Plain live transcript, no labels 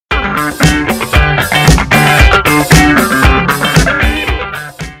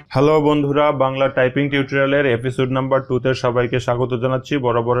Hello বন্ধুরা, Bangla typing টিউটোরিয়ালের episode number 2 তে সবাইকে স্বাগত জানাচ্ছি।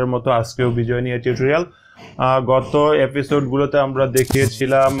 বরাবরের মতো আজকেও বিজয় নিয়ে টিউটোরিয়াল। গত এপিসোডগুলোতে আমরা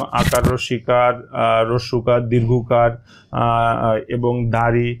দেখিয়েছিলাম আকার রসিকার, রস্যকার, দীর্ঘকার এবং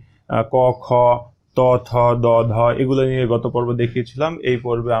দাড়ি, ক খ ত থ দ ধ এগুলো নিয়ে গত পর্ব দেখিয়েছিলাম। এই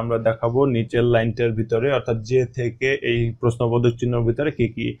পর্বে আমরা দেখাবো নিচের লাইনটার ভিতরে অর্থাৎ যে থেকে এই প্রশ্নবোধক চিহ্নের ভিতরে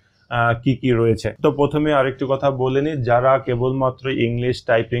কি কি রয়েছে। তো প্রথমে আরেকটি কথা বলে নিই, যারা কেবলমাত্র ইংলিশ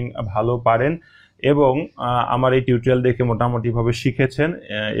টাইপিং ভালো পারেন এবং আমার এই টিউটোরিয়াল দেখে মোটামুটিভাবে শিখেছেন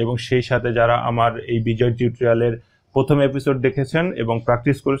এবং সেই সাথে যারা আমার এই বিজয় টিউটোরিয়ালের প্রথম এপিসোড দেখেছেন এবং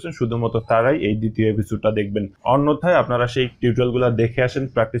প্র্যাকটিস করেছেন, শুধুমাত্র তারাই এই দ্বিতীয় এপিসোডটা দেখবেন। অন্যথায় আপনারা সেই টিউটোরিয়ালগুলো দেখে আসেন,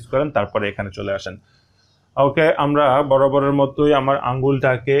 প্র্যাকটিস করেন, তারপরে এখানে চলে আসেন। ওকে, আমরা বরাবরের মতোই আমার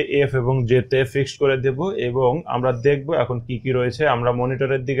আঙ্গুলটাকে এফ এবং জেতে ফিক্সড করে দেব এবং আমরা দেখব এখন কি কি রয়েছে। আমরা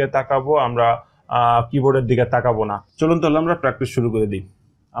মনিটরের দিকে তাকাবো, আমরা কিবোর্ডের দিকে তাকাবো না। চলুন তাহলে আমরা প্র্যাকটিস শুরু করে দিই।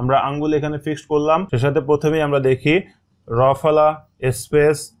 আমরা আঙ্গুল এখানে ফিক্সড করলাম। সে সাথে প্রথমেই আমরা দেখি রফলা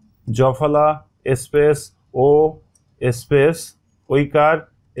স্পেস, জফলা স্পেস, ও স্পেস, ঐকার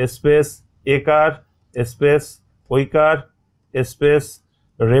স্পেস, একার স্পেস, ঐকার স্পেস,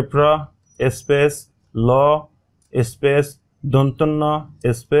 রেপ্রা স্পেস, ল স্পেস, দন্তন্য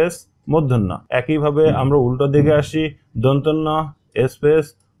স্পেস, মূর্ধন্য। একইভাবে আমরা উল্টো দিকে আসি, দন্তন্য স্পেস,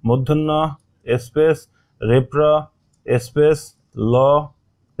 মূর্ধন্য স্পেস, রেপ্রা স্পেস, ল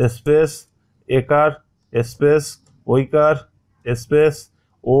স্পেস, একার স্পেস, ঐকার স্পেস,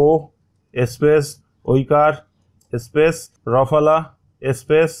 ও স্পেস, ঐকার স্পেস, রফলা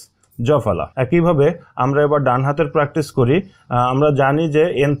স্পেস, জফলা। একইভাবে আমরা এবার ডান হাতের প্র্যাকটিস করি। আমরা জানি যে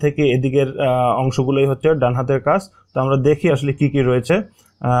এন থেকে এদিকের অংশগুলোই হচ্ছে ডান হাতের কাজ। তো আমরা দেখি আসলে কি কি রয়েছে।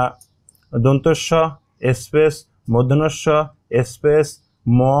 দন্তস্ব স্পেস, মূর্ধন্যস্ব স্পেস,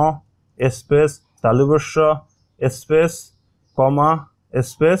 ম স্পেস, তালুবস্য স্পেস, কমা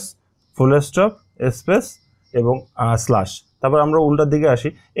স্পেস, ফুল স্টপ স্পেস এবং স্ল্যাশ। তারপর আমরা উল্টার দিকে আসি।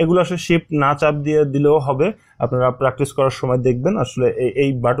 এগুলো আসলে শিফট না চাপ দিয়ে দিলেও হবে, আপনারা প্র্যাকটিস করার সময় দেখবেন। আসলে এই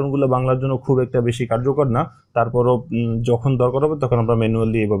বাটনগুলো বাংলার জন্য খুব একটা বেশি কার্যকর না, তারপরও যখন দরকার হবে তখন আমরা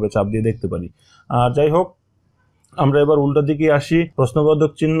ম্যানুয়ালি এভাবে চাপ দিয়ে দেখতে পারি। যাই হোক, আমরা এবার উল্টার দিকে আসি।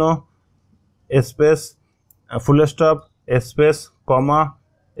 প্রশ্নবোধক চিহ্ন স্পেস, ফুল স্টপ স্পেস, কমা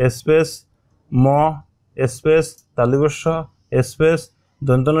স্পেস, ম স্পেস, তালুবস্য স্পেস,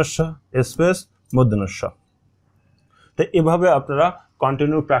 দন্তন্যস্ব স্পেস, মূর্ধন্যস্ব। তো এভাবে আপনারা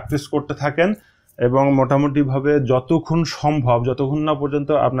কন্টিনিউ প্র্যাকটিস করতে থাকেন এবং মোটামুটিভাবে যতক্ষণ সম্ভব, যতক্ষণ না পর্যন্ত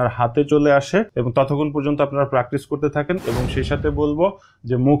আপনার হাতে চলে আসে এবং ততক্ষণ পর্যন্ত আপনারা প্র্যাকটিস করতে থাকেন। এবং সেই সাথে বলবো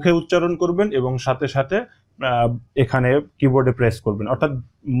যে মুখে উচ্চারণ করবেন এবং সাথে সাথে এখানে কিবোর্ডে প্রেস করবেন, অর্থাৎ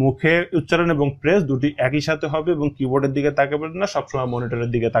মুখে উচ্চারণ এবং প্রেস দুটি একই সাথে হবে এবং কিবোর্ডের দিকে তাকাবেন না, সবসময় মনিটরের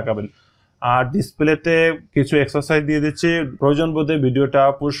দিকে তাকাবেন। আর ডিসপ্লেতে কিছু এক্সারসাইজ দিয়ে দিচ্ছি, প্রয়োজন বোধে ভিডিওটা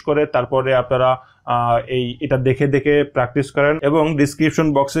পুশ করে তারপরে আপনারা এটা দেখে দেখে প্র্যাকটিস করেন। এবং ডিসক্রিপশন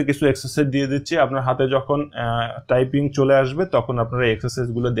বক্সে কিছু এক্সারসাইজ দিয়ে দিচ্ছি, আপনার হাতে যখন টাইপিং চলে আসবে তখন আপনারা এই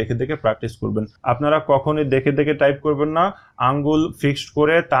এক্সারসাইজগুলো দেখে দেখে প্র্যাকটিস করবেন। আপনারা কখনোই দেখে দেখে টাইপ করবেন না, আঙ্গুল ফিক্সড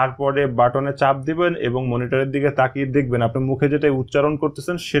করে তারপরে বাটনে চাপ দিবেন এবং মনিটরের দিকে তাকিয়ে দেখবেন আপনি মুখে যেটা উচ্চারণ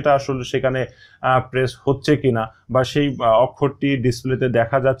করতেছেন সেটা আসলে সেখানে প্রেস হচ্ছে কিনা বা সেই অক্ষরটি ডিসপ্লেতে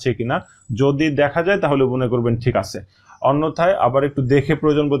দেখা যাচ্ছে কিনা। যদি দেখা যায় তাহলে মনে করবেন ঠিক আছে, অন্যথায় আবার একটু দেখে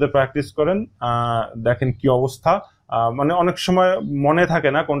প্রয়োজন বোধে প্র্যাকটিস করেন। দেখেন কি অবস্থা, মানে অনেক সময় মনে থাকে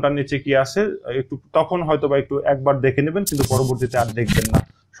না কোনটার নিচে কি আছে, একটু তখন হয়তো বা একটু একবার দেখে নেবেন, কিন্তু পরবর্তীতে আর দেখবেন না।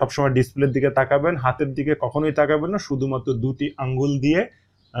 সবসময় ডিসপ্লের দিকে তাকাবেন, হাতের দিকে কখনোই তাকাবেন না, শুধুমাত্র দুটি আঙ্গুল দিয়ে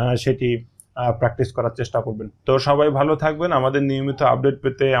সেটি প্র্যাকটিস করার চেষ্টা করবেন। তো সবাই ভালো থাকবেন। আমাদের নিয়মিত আপডেট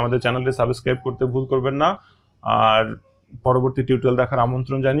পেতে আমাদের চ্যানেলটি সাবস্ক্রাইব করতে ভুল করবেন না। আর পরবর্তী টিউটোরিয়াল দেখার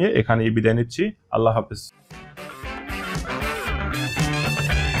আমন্ত্রণ জানিয়ে এখানেই বিদায় নিচ্ছি। আল্লাহ হাফেজ।